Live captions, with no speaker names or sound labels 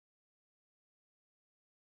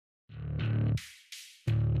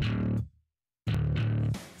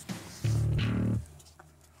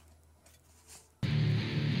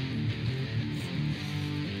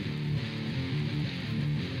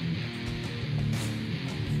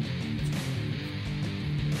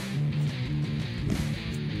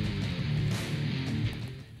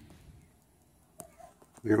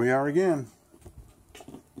Here we are again.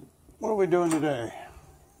 What are we doing today?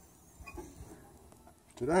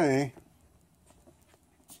 Today,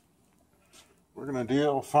 we're going to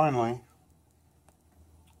deal finally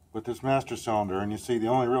with this master cylinder, and you see the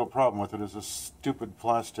only real problem with it is this stupid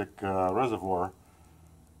plastic reservoir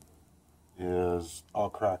is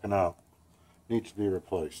all cracking up. Needs to be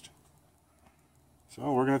replaced.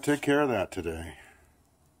 So we're going to take care of that today.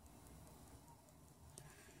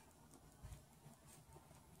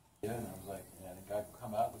 Yeah, and I was like, man, the guy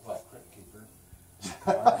come out looked like Crypt Keeper.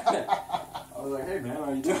 I was like, hey man,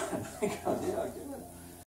 how you doing? He goes, yeah, good.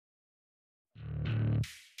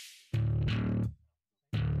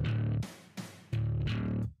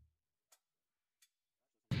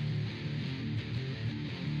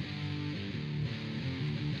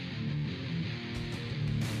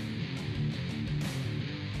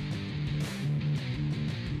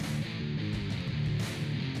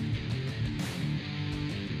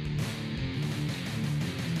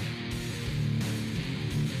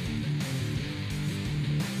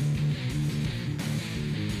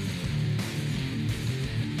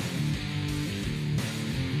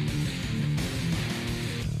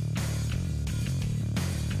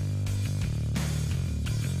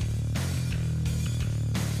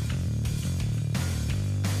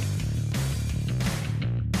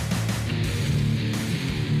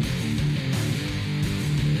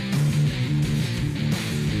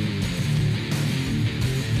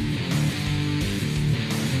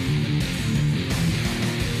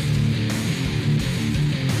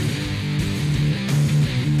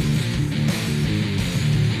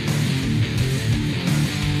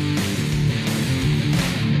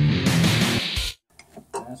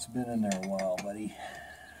 That's been in there a while, buddy.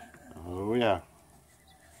 Oh yeah.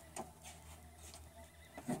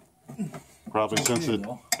 Probably since it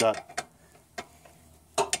got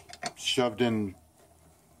shoved in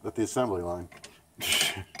at the assembly line.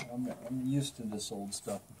 I'm used to this old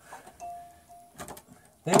stuff.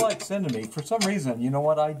 They like sending me, for some reason, you know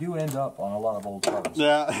what, I do end up on a lot of old cars.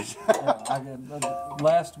 Yeah.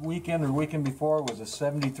 Last weekend or weekend before was a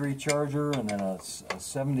 73 Charger and then a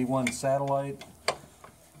 71 Satellite.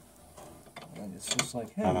 And it's just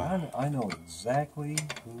like, hey, I know exactly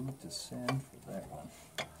who to send for that one.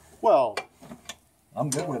 Well,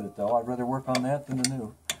 I'm good with it though. I'd rather work on that than the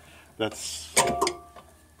new. that's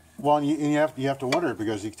well, and you have to wonder,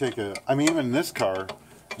 because you take a. I mean, even in this car,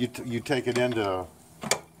 you take it into,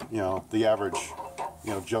 the average,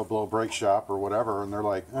 Joe Blow brake shop or whatever, and they're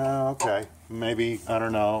like, oh, okay, maybe, I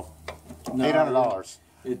don't know, $800.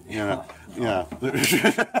 Yeah.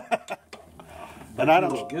 And I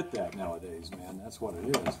don't get that nowadays, man. That's what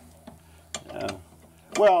it is. Yeah.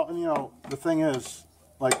 Well, and the thing is,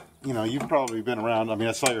 like, you've probably been around. I mean,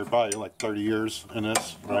 I saw your body like 30 years in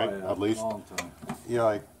this, right? Oh, yeah, at least. Long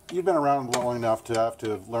time. You've been around long enough to have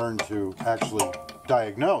to learn to actually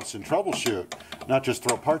diagnose and troubleshoot, not just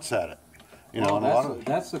throw parts at it.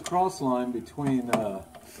 That's the cross line between a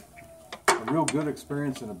real good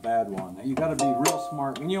experience and a bad one. You got to be real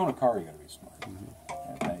smart. When you own a car, you got to be smart.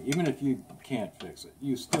 Mm-hmm. Okay? Even if you can't fix it,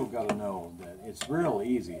 you still got to know that it's real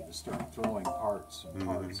easy to start throwing parts and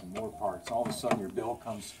parts and more parts. All of a sudden, your bill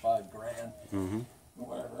comes to $5 grand, or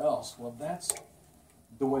whatever else. Well, that's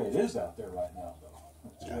the way it is out there right now, though.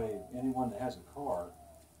 That's the way anyone that has a car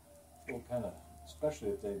will kind of, especially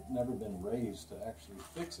if they've never been raised to actually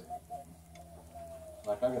fix anything.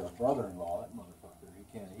 Like, I got a brother-in-law, that motherfucker.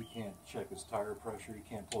 He can't check his tire pressure. He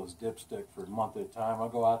can't pull his dipstick for a month at a time. I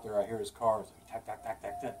go out there, I hear his car. It's like tack, tack, tack,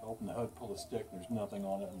 tack, tack. Open the hood, pull the stick, and there's nothing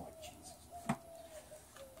on it. I'm like, Jesus.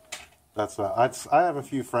 I have a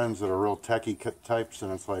few friends that are real techie types,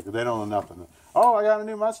 and it's like they don't know nothing. Oh, I got a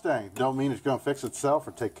new Mustang. Don't mean it's going to fix itself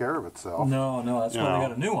or take care of itself. No, that's why they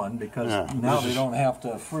got a new one, because now they don't have to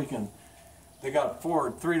freaking. They got it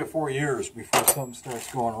for 3 to 4 years before something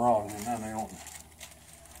starts going wrong, and then they don't.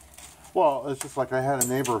 Well, it's just like I had a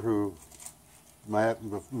neighbor my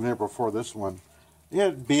neighbor before this one, he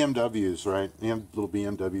had BMWs, right? He had little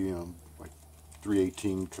BMW, like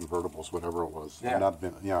 318 convertibles, whatever it was.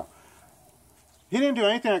 Yeah. He didn't do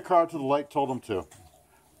anything that car till the light told him to.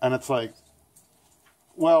 And it's like,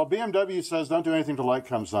 well, BMW says don't do anything till the light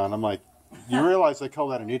comes on. I'm like, you realize they call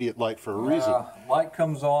that an idiot light for a reason. Light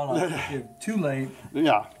comes on, too late.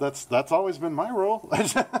 Yeah, that's always been my rule.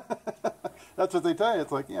 That's what they tell you.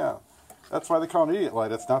 It's like, yeah. That's why they call it an idiot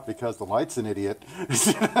light. It's not because the light's an idiot.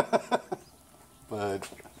 But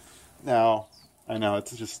now, I know,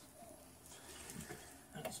 it's just,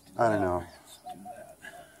 I don't know.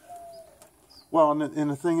 Well, and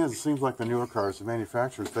the thing is, it seems like the newer cars, the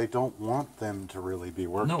manufacturers, they don't want them to really be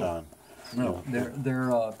worked on. No,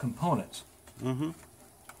 they're components. Mm-hmm.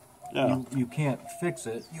 Yeah. You can't fix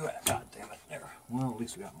it. God damn it. There. Well, at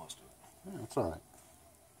least we got most of it. Yeah, that's all right.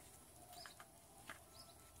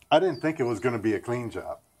 I didn't think it was going to be a clean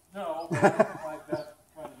job. No, but I don't like that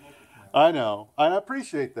trying to make it clean. I know. I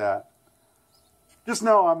appreciate that. Just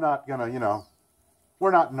know I'm not going to, you know,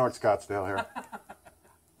 we're not in North Scottsdale here.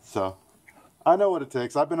 So, I know what it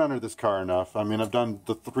takes. I've been under this car enough. I mean, I've done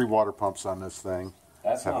the 3 water pumps on this thing.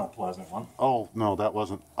 That's not a pleasant one. Oh, no, that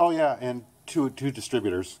wasn't. Oh, yeah, and two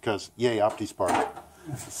distributors, because, yay, OptiSpark.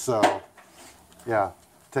 So, yeah,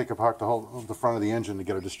 take apart the front of the engine to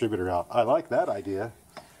get a distributor out. I like that idea.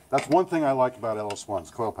 That's one thing I like about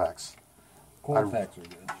LS1s, coil packs. Coil packs are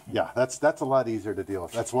good. Yeah, that's a lot easier to deal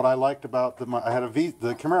with. That's what I liked about the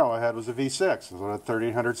Camaro I had was a V6. It was a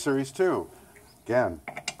 3800 Series 2. Again,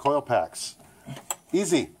 coil packs.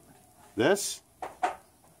 Easy. This?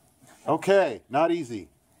 Okay, not easy.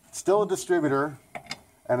 Still a distributor,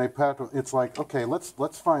 and it's like, okay,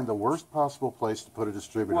 let's find the worst possible place to put a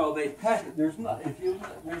distributor. Well, they pack it. There's not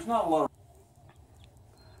a lot of.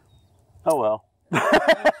 Oh well.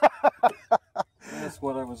 That's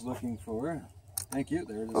what I was looking for. Thank you.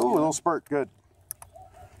 There it is. Oh, a little spurt. Good.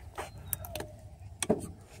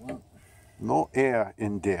 No air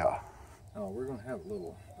in there. Oh, we're going to have a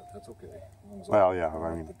little, but that's okay. As long as Well, yeah,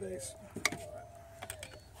 I mean. The base. There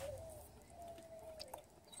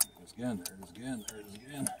it is again. There it is again. There it is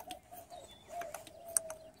again.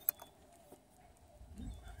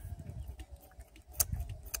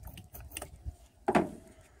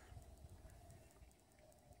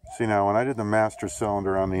 See, now when I did the master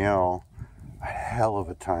cylinder on the L, I had a hell of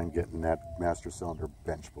a time getting that master cylinder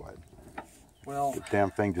bench blade. Well, The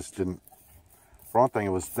damn thing just didn't. For one thing,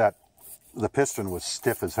 it was that the piston was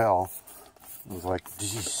stiff as hell. It was like,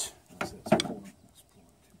 geez. let's pull too much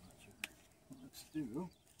here. Let's do.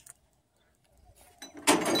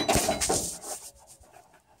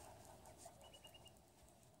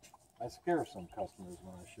 I scare some customers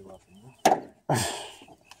when I show up.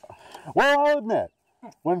 Well, I'll admit,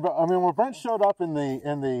 when Brent showed up in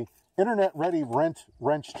the internet ready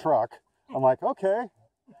wrench truck, I'm like, okay.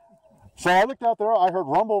 So I looked out there, I heard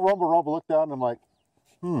rumble, rumble, rumble, looked out, and I'm like,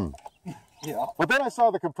 Yeah. But then I saw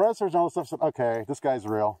the compressors and all this stuff, said, okay, this guy's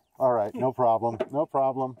real. All right, no problem, no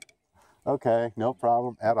problem. Okay, no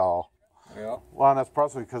problem at all. Yeah. Well, and that's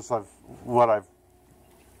probably because of what I've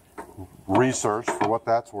researched, for what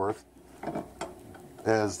that's worth,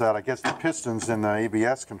 is that I guess the pistons in the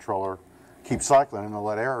ABS controller keep cycling and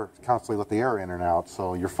they'll constantly let the air in and out,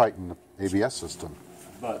 so you're fighting the ABS system.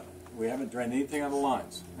 But we haven't drained anything on the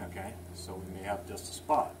lines, okay? So we may have just a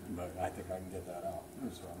spot, but I think I can get that out,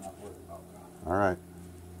 so I'm not worried about that. All right.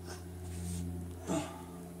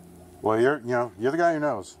 Well, you're the guy who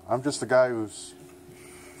knows. I'm just the guy who's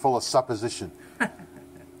full of supposition.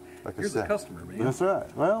 Like You're the customer, man. That's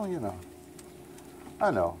right. Well,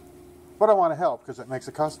 I know. But I want to help because it makes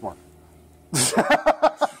it cost more.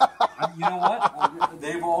 You know what?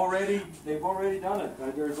 They've already done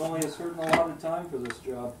it. There's only a certain allotted time for this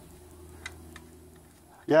job.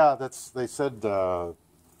 Yeah, they said 2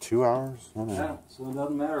 hours. I don't know. Yeah, so it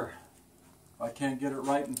doesn't matter. If I can't get it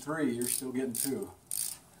right in 3, you're still getting 2.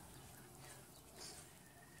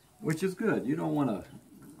 Which is good. You don't want to,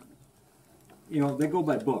 they go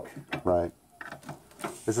by book. Right.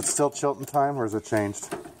 Is it still Chilton time or has it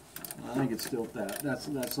changed? I think it's still that.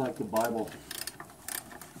 That's like the Bible.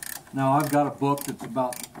 Now I've got a book that's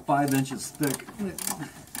about 5 inches thick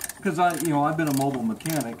because I've been a mobile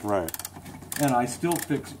mechanic. Right. And I still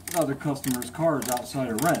fix other customers' cars outside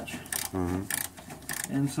a wrench. Mm-hmm.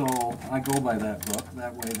 And so I go by that book.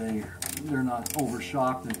 That way they're not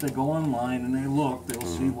overshocked. If they go online and they look, they'll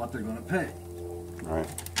see what they're going to pay. Right.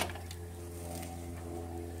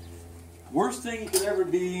 Worst thing you could ever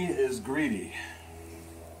be is greedy.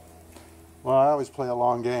 Well, I always play a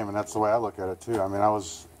long game, and that's the way I look at it too. I mean,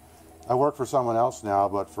 I work for someone else now,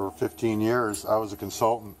 but for 15 years I was a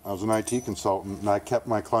consultant. I was an IT consultant, and I kept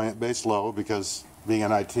my client base low because being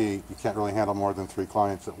in IT, you can't really handle more than 3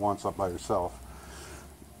 clients at once up by yourself.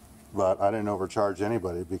 But I didn't overcharge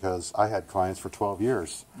anybody because I had clients for 12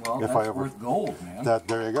 years. Well, that's worth gold, man.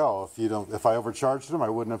 There you go. If I overcharged them, I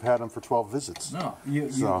wouldn't have had them for 12 visits. No,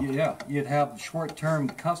 you'd have short-term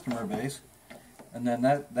customer base, and then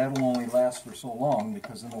that'll only last for so long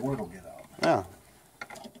because then the word will get out. Yeah.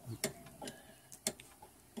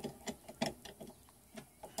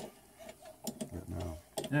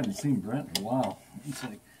 I haven't seen Brent in a while. It's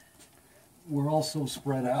like we're all so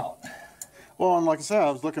spread out. Well, and like I said,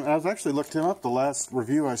 I was actually looking him up. The last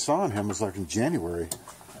review I saw on him was like in January.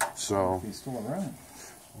 So He's still around.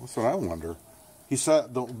 That's what I wonder. He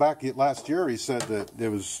said back last year. He said that it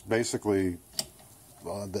was basically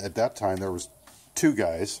at that time there was 2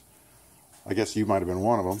 guys. I guess you might have been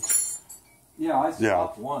one of them. Yeah, I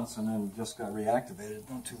stopped once and then just got reactivated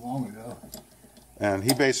not too long ago. And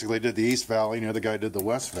he basically did the East Valley, and the other guy did the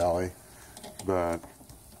West Valley. But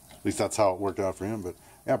at least that's how it worked out for him. But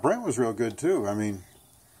yeah, Brent was real good too. I mean,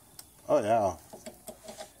 oh yeah.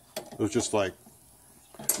 It was just like,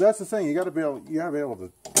 that's the thing. You got to be able,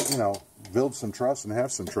 to, build some trust and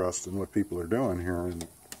have some trust in what people are doing here, and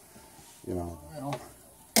Well,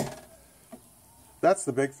 that's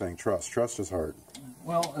the big thing. Trust. Trust is hard.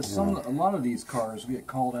 Well, a lot of these cars we get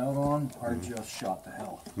called out on are just shot to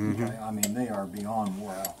hell. Okay? I mean, they are beyond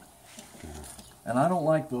wore out. And I don't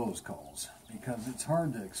like those calls because it's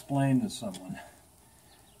hard to explain to someone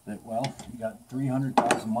that, well, you got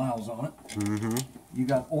 300,000 miles on it. You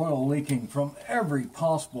got oil leaking from every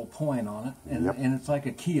possible point on it, and it's like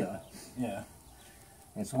a Kia. Yeah,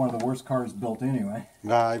 it's one of the worst cars built anyway.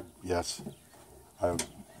 Yes. I'm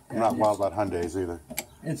not wild about Hyundais either.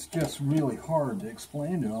 It's just really hard to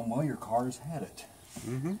explain to them, well, your car's had it.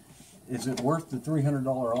 Is it worth the $300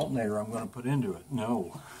 alternator I'm going to put into it?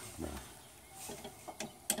 No.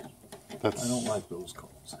 I don't like those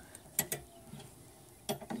calls.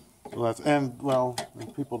 Well,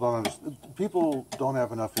 people don't understand. People don't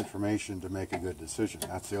have enough information to make a good decision.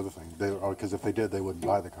 That's the other thing. Because if they did, they wouldn't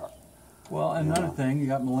buy the car. Well, another thing, you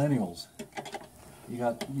got millennials. You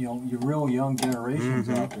got your real young generations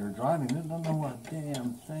out there driving. They don't know a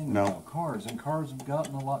damn thing about cars, and cars have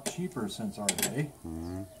gotten a lot cheaper since our day.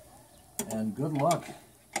 And good luck.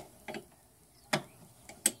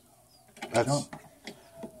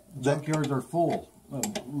 Junkyards are full of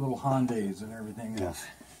little Hondas and everything else.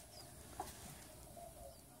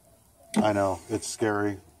 I know, it's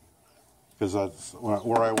scary because that's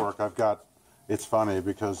where I work. It's funny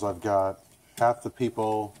because I've got half the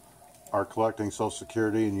people are collecting Social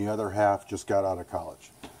Security and the other half just got out of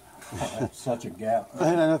college. That's such a gap.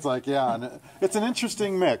 And it's like, and it's an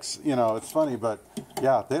interesting mix. It's funny, but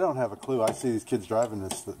yeah, they don't have a clue. I see these kids driving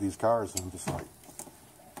these cars and I'm just like,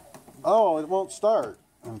 oh, it won't start.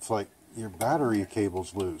 And it's like, your battery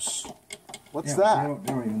cable's loose. What's that?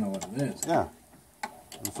 They don't even know what it is. Yeah.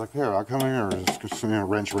 It's like, here, I'll come here,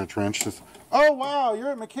 wrench. Just, oh, wow,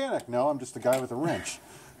 you're a mechanic. No, I'm just a guy with a wrench.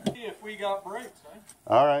 See if we got brakes, huh?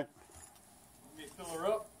 All right. Let me fill her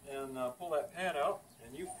up and pull that pan out,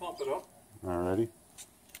 and you pump it up. All righty.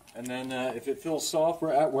 And then if it feels soft,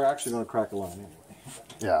 we're actually going to crack a line anyway.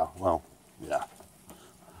 Yeah, well, yeah.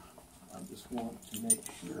 I just want to make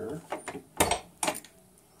sure.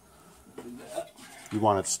 Do that. You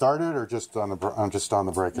want it started or just on the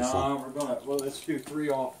brake? No, we're gonna. Well, let's do 3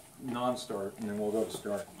 off non-start, and then we'll go to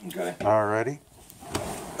start. Okay. All righty.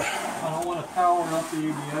 I don't want to power up the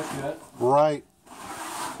ABS yet. Right.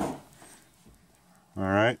 All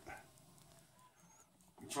right.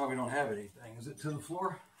 You probably don't have anything. Is it to the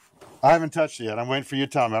floor? I haven't touched it yet. I'm waiting for you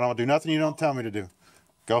to tell me. I don't want to do nothing you don't tell me to do.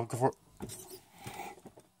 Go for it.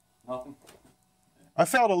 Nothing. I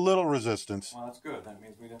felt a little resistance. Well, that's good. That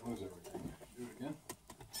means we didn't lose everything. Do it again.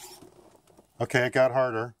 Okay, it got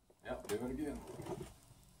harder. Yep, do it again.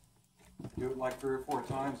 Do it like 3 or 4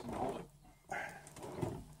 times and hold it.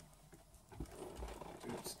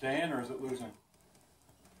 Is it staying or is it losing?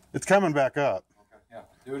 It's coming back up. Okay, yeah.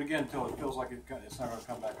 Do it again until it feels like it's not going to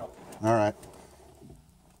come back up. All right.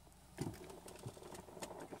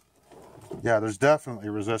 Yeah, there's definitely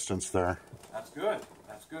resistance there. That's good.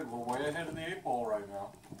 That's good. We're way ahead of the 8 ball right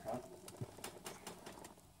now. Okay.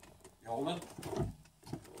 You holding?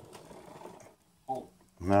 Hold.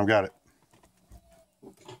 Now I've got it.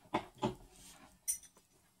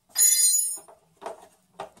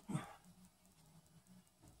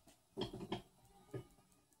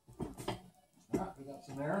 Alright, we got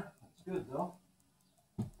some air. That's good though.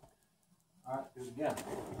 Alright, do it again.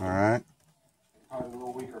 Alright. Probably a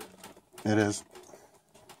little weaker. It is.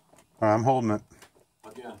 All right, I'm holding it.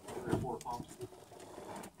 Again, 3 or 4 pumps.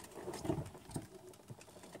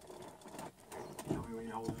 Tell me when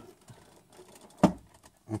you hold it.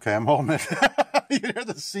 Okay, I'm holding it. You hear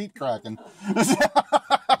the seat cracking. Nice.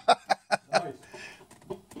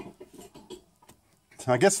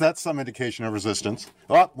 I guess that's some indication of resistance.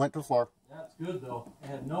 Oh, went to the floor. That's good though. I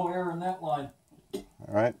had no air in that line. All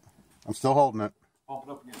right. I'm still holding it. Pump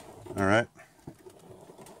it up again. All right.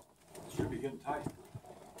 Should be getting tight.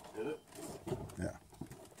 Did it? Yeah.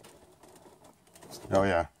 Oh,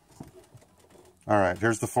 yeah. All right.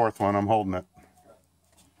 Here's the 4th one. I'm holding it.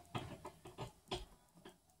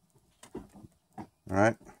 All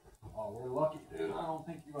right. Oh, we're lucky, dude. I don't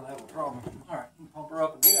think you're going to have a problem. All right. Pump her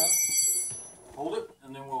up again. Hold it,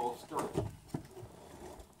 and then we'll start.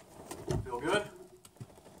 Feel good?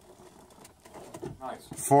 Nice.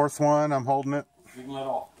 fourth one, I'm holding it. You can let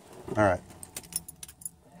off. All right.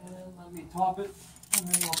 And let me top it, and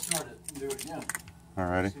then we'll start it and do it again. All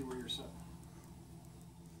righty. See where you're set.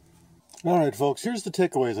 All right, folks, here's the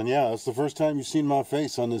takeaways. And yeah, it's the first time you've seen my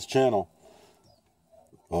face on this channel.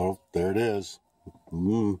 Oh, there it is.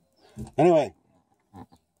 Anyway,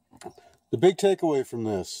 the big takeaway from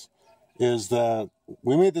this is that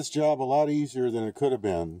we made this job a lot easier than it could have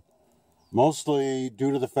been, mostly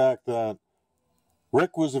due to the fact that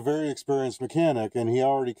Rick was a very experienced mechanic and he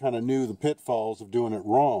already kind of knew the pitfalls of doing it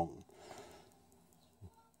wrong.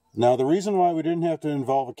 Now, the reason why we didn't have to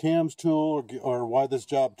involve a cams tool or why this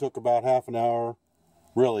job took about half an hour,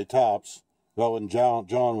 really tops, if I wasn't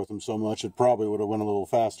John with him so much, it probably would have went a little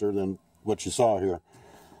faster than what you saw here.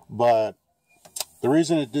 But the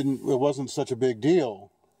reason it wasn't such a big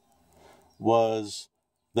deal was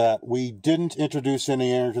that we didn't introduce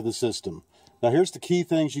any air into the system. Now, here's the key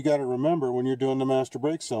things you got to remember when you're doing the master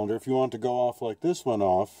brake cylinder, if you want to go off like this went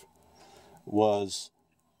off, was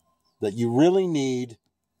that you really need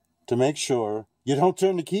to make sure you don't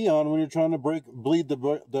turn the key on when you're trying to bleed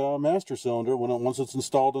the master cylinder once it's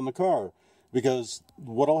installed in the car. Because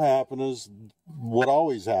what'll happen is, what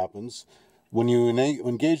always happens, when you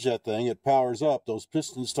engage that thing, it powers up, those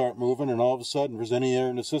pistons start moving, and all of a sudden, if there's any air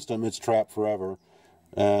in the system, it's trapped forever.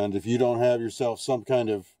 And if you don't have yourself some kind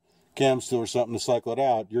of cam tool or something to cycle it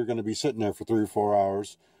out, you're going to be sitting there for 3 or 4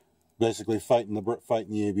 hours, basically fighting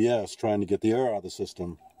the ABS, trying to get the air out of the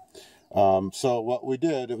system. So what we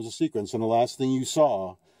did, it was a sequence, and the last thing you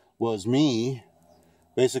saw was me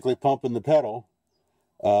basically pumping the pedal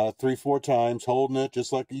 3-4 times, holding it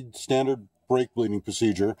just like the standard brake bleeding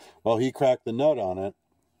procedure, while he cracked the nut on it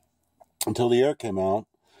until the air came out,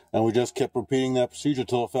 and we just kept repeating that procedure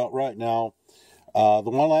until it felt right. Now, the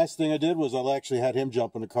one last thing I did was I actually had him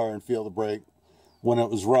jump in the car and feel the brake when it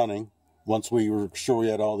was running, once we were sure we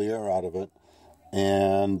had all the air out of it.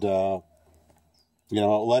 And, you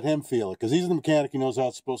know, let him feel it, because he's the mechanic, he knows how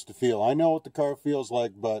it's supposed to feel. I know what the car feels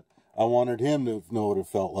like, but I wanted him to know what it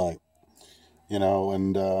felt like, you know,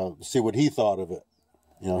 and see what he thought of it.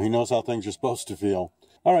 You know, he knows how things are supposed to feel.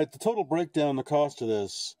 All right, the total breakdown, the cost of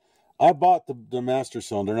this. I bought the master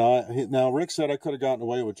cylinder. Now Rick said I could have gotten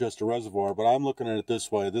away with just a reservoir, but I'm looking at it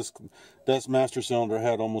this way. This master cylinder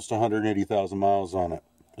had almost 180,000 miles on it.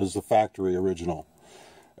 It was the factory original.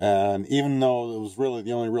 And even though it was really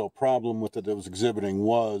the only real problem with it that was exhibiting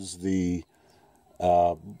was the,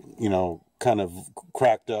 you know, kind of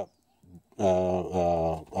cracked up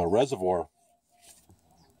reservoir.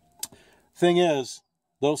 Thing is,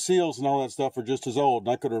 those seals and all that stuff are just as old,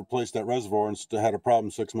 and I could have replaced that reservoir and had a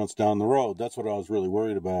problem 6 months down the road. That's what I was really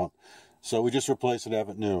worried about. So we just replaced it, have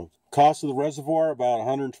it new. Cost of the reservoir, about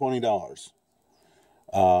 $120.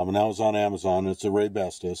 And that was on Amazon. It's a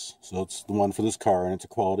Raybestos, so it's the one for this car, and it's a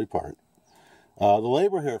quality part. The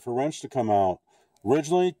labor here for wrench to come out,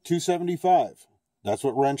 originally $275. That's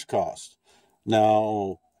what wrench cost.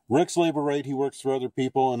 Now, Rick's labor rate, he works for other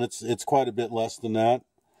people, and it's quite a bit less than that.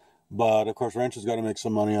 But, of course, wrench has got to make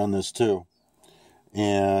some money on this, too.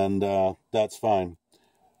 And that's fine.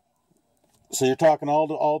 So you're talking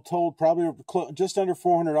all told, probably just under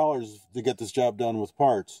 $400 to get this job done with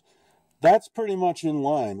parts. That's pretty much in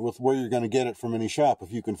line with where you're going to get it from any shop,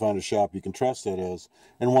 if you can find a shop you can trust, that is,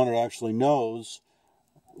 and one that actually knows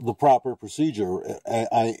the proper procedure,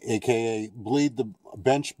 aka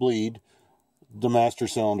bench bleed the master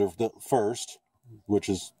cylinder first, which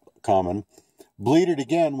is common. Bleed it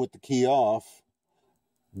again with the key off,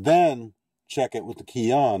 then check it with the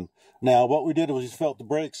key on. Now, what we did was we felt the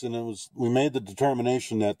brakes, and we made the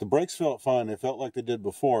determination that the brakes felt fine. They felt like they did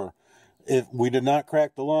before. If we did not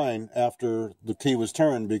crack the line after the key was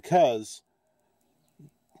turned, because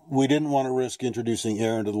we didn't want to risk introducing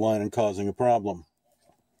air into the line and causing a problem.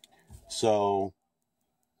 So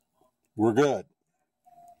we're good.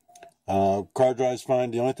 Car drives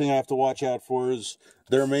fine. The only thing I have to watch out for is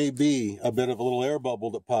there may be a bit of a little air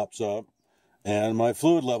bubble that pops up, and my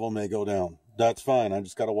fluid level may go down. That's fine. I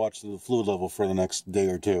just got to watch the fluid level for the next day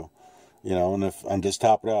or two, you know, and just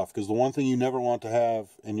top it off. Because the one thing you never want to have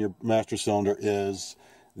in your master cylinder is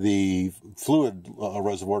the fluid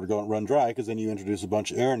reservoir to go and run dry, because then you introduce a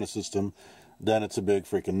bunch of air in the system, then it's a big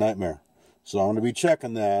freaking nightmare. So I'm going to be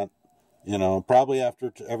checking that. You know, probably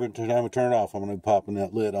after every time we turn it off, I'm going to be popping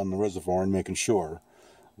that lid on the reservoir and making sure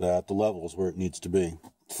that the level is where it needs to be.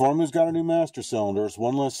 Formu's got a new master cylinder. It's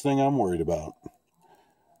one less thing I'm worried about.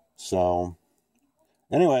 So,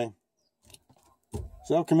 anyway,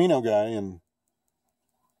 it's El Camino guy, and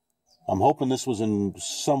I'm hoping this was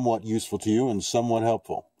somewhat useful to you and somewhat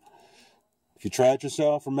helpful. If you try it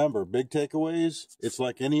yourself, remember, big takeaways, it's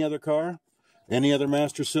like any other car. any other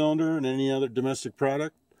master cylinder and any other domestic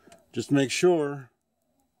product, just make sure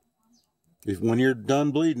when you're done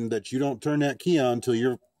bleeding that you don't turn that key on until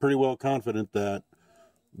you're pretty well confident that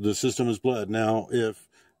the system is bled. Now, if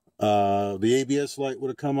the ABS light would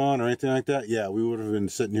have come on or anything like that, yeah, we would have been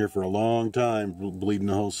sitting here for a long time bleeding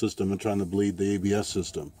the whole system and trying to bleed the ABS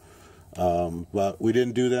system. But we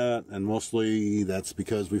didn't do that, and mostly that's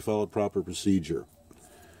because we followed proper procedure.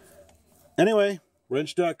 Anyway,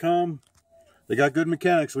 wrench.com, they got good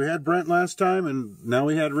mechanics. We had Brent last time, and now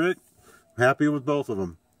we had Rick. Happy with both of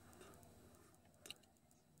them.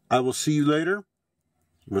 I will see you later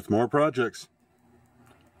with more projects.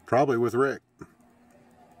 Probably with Rick.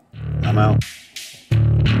 I'm out.